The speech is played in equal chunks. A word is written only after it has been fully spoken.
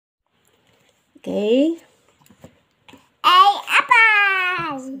Okay.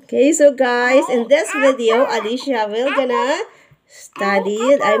 Apple. Okay, so guys, in this video, Alicia will gonna study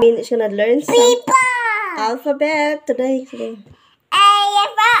it. I mean, she's gonna learn some People. alphabet today.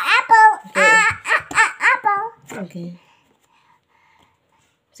 Apple. Okay. Apple. Okay.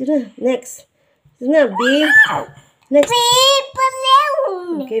 Sina, next. Sina, B. Next.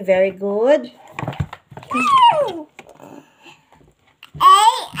 Balloon. Okay, very good.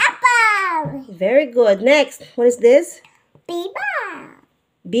 Apple. Very good. Next. What is this? People.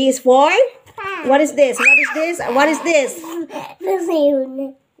 B is for? What is this? What is this? What is this?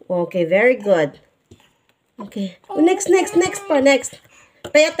 Balloon. Okay, very good. Okay. Next.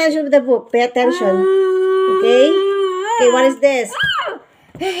 Pay attention to the book. Pay attention. Okay? Okay, what is this?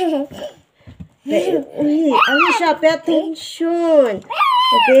 Alicia, pay attention.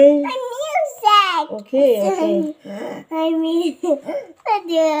 Okay? Music. Okay. I mean, I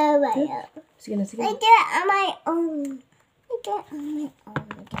do it on my own. Sige na. I do it on my own. I do it on my own.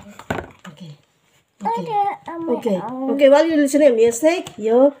 Okay. I do it on my own. Okay, while you listen to music,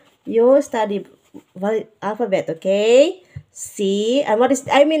 you study alphabet, okay? C, and what is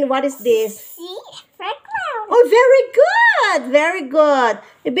this? See? Background. Oh, very good. Very good.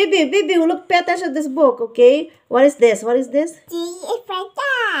 Hey, baby, look, pay attention to this book, okay? What is this? See is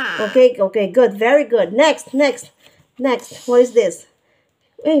background. Okay, good. Very good. Next. What is this?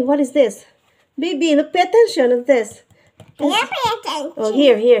 Hey, what is this? Baby, look, pay attention to this. Yeah, pay attention. Oh,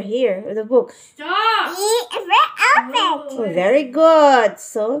 here, the book. Stop. E is for elephant. Oh, very good.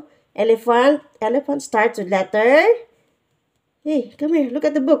 So, elephant starts with letter. Hey, come here. Look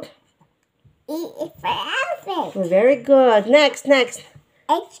at the book. E is for elephant. Oh, very good. Next. H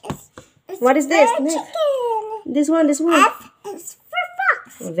is What is this? for Next. chicken. This one. F is for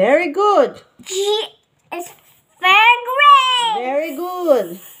fox. Oh, very good. G is for grape. Very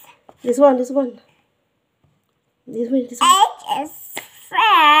good. This one. H is for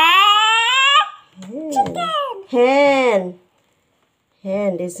chicken.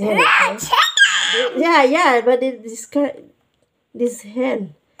 Hen. This hen. Okay? Chicken. Yeah. But this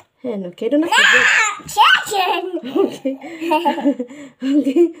hen. Okay, don't forget. Chicken.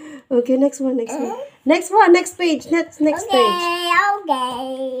 Okay. Next one. Next page. Next page.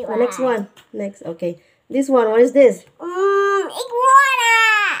 Okay. Oh, next one. Next. Okay. This one. What is this?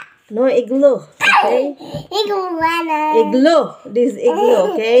 Iguana. No, igloo. Okay. Iguana. Igloo. This is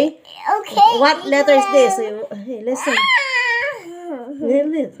igloo. Okay. Okay. What letter is this? Hey, listen.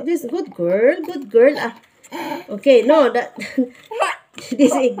 This good girl. Okay. No, that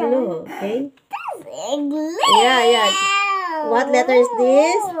this is igloo. Okay. Igloo. Yeah. What letter is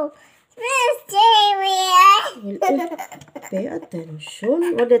this? Mysterious. Pay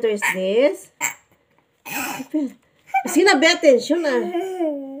attention. What letter is this? Sina, pay attention. Okay.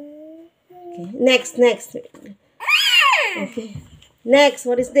 Next. Okay. Next,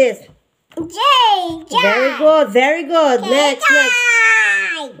 what is this? J. Very good. Next.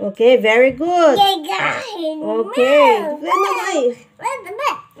 Okay, very good. Okay. Okay.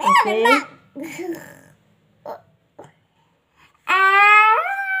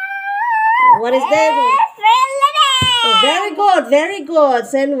 What is this? Oh, very good.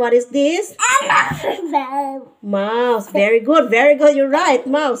 Then what is this? Mouse. Very good. You're right,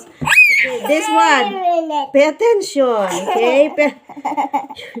 mouse. Okay, this one. Pay attention. Okay.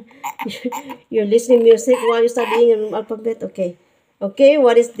 You're listening music while you're studying an alphabet. Okay. Okay,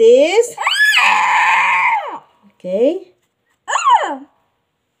 what is this? Okay.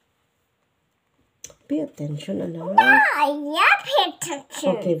 Pay attention, Anna. Pay attention.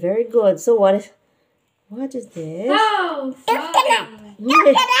 Okay, very good. So what is this? No.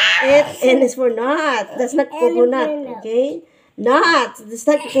 N is for nut. That's not coconut. Okay. Nut. That's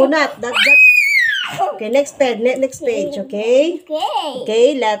not coconut. That's okay. Next page. Okay.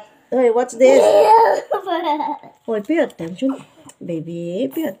 Okay. What's this? Oh, pay attention, baby.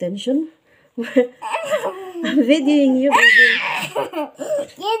 Pay attention. I'm videoing you, baby.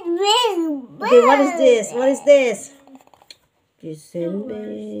 Okay. What is this? Listen,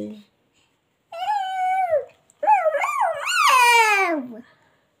 baby.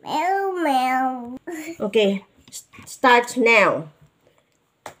 Meow. Okay, start now.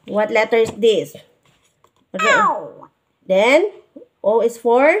 What letter is this? Ow. Then, O is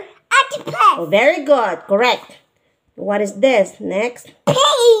for? Octopus. Oh, very good. Correct. What is this? Next. P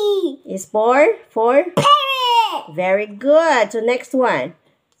Is for? Parrot. Very good. So, next one.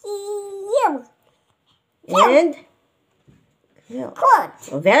 U. And? Court.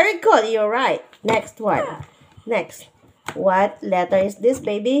 Oh, very good. You're right. Next one. Next. What letter is this,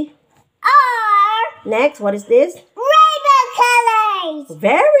 baby? R. Next, what is this? Rainbow color. eyes.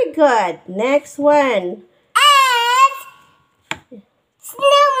 Very good. Next one. And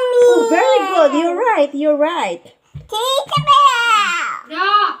snowman. Oh, very good. You're right. You're right. Tinkerbell.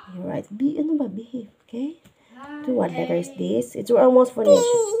 You're right. Ano ba? Behave. Okay. So what letter is this? It's almost finished.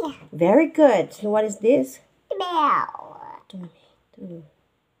 Very good. So what is this? Bell. Tomato.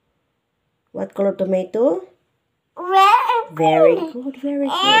 What color tomato? Red. Very good. Very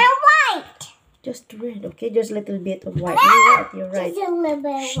good. And white. Just red. Okay. Just a little bit of white. You're right. You're right. Just a little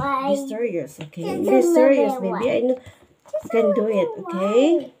bit Be white. serious. Okay. Just a Be little serious, bit baby. white. I know you can do it.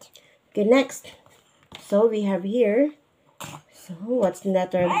 Okay. Okay. Next. So we have here. So what's the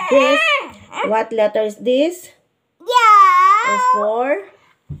letter of this? What letter is this? Yeah. Is for?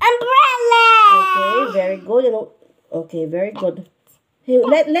 Umbrella. Okay, very good. Okay, very good. Hey,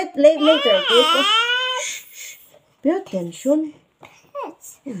 later, okay? Shh. Pay attention.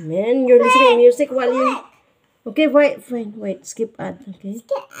 Let's Oh, man, you're listening to music while you... Okay, wait, skip ad, okay?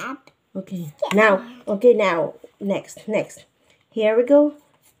 get up. Okay, now, next. Here we go.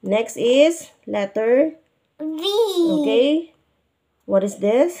 Next is letter, V. okay? What is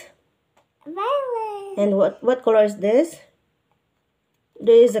this? Violet. And what color is this?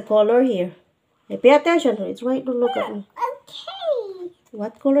 There is a color here. Hey, pay attention. It's right to look at me. Okay.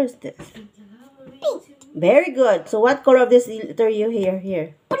 What color is this? Very good. So what color of this letter you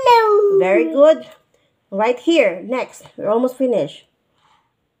here? Blue. Very good. Right here. Next. We're almost finished.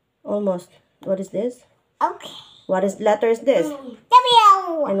 Almost. What is this? Okay. What is letter is this?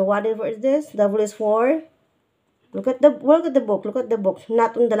 W. And what is this? W is for? Look at the book. Look at the book.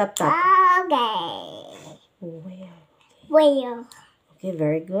 Not on the laptop. Okay. Well. Whale. Okay,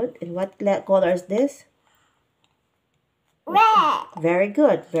 very good. And what color is this? Red. Very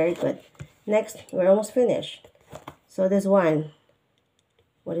good. Very good. Next, we're almost finished. So this one.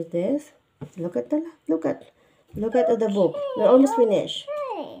 What is this? Look at the book. We're almost finished.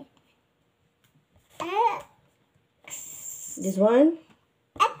 Okay. This one.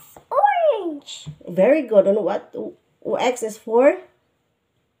 X orange. Very good. And what X is for?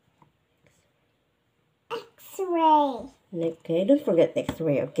 X-ray. Okay, don't forget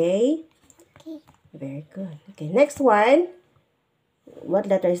X-ray, okay? Okay. Very good. Okay, next one. What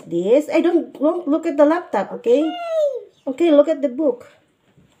letter is this? Don't look at the laptop, okay? Okay, look at the book.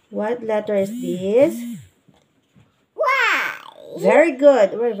 What letter is this? Y. Very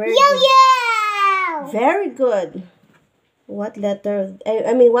good. Very good. Yo-yo. Very good. What letter?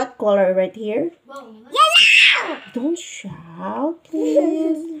 I mean, what color right here? Yellow. Don't shout,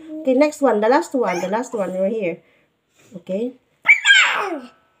 please. Okay, next one. The last one right here. Okay.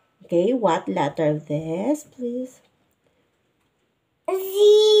 Okay, what letter is this, please?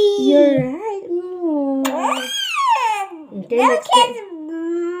 Z. You're right. Okay, next.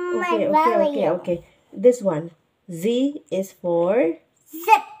 Okay. This one. Z is for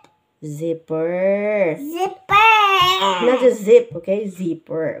Zip. zipper. Zipper. Not just zip, okay?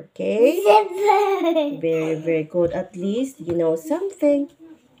 Zipper, okay? Zipper. Very, very good. At least you know something.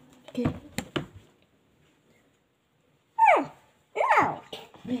 Okay. No.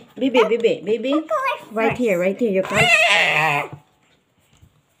 Baby. Right here. You can't.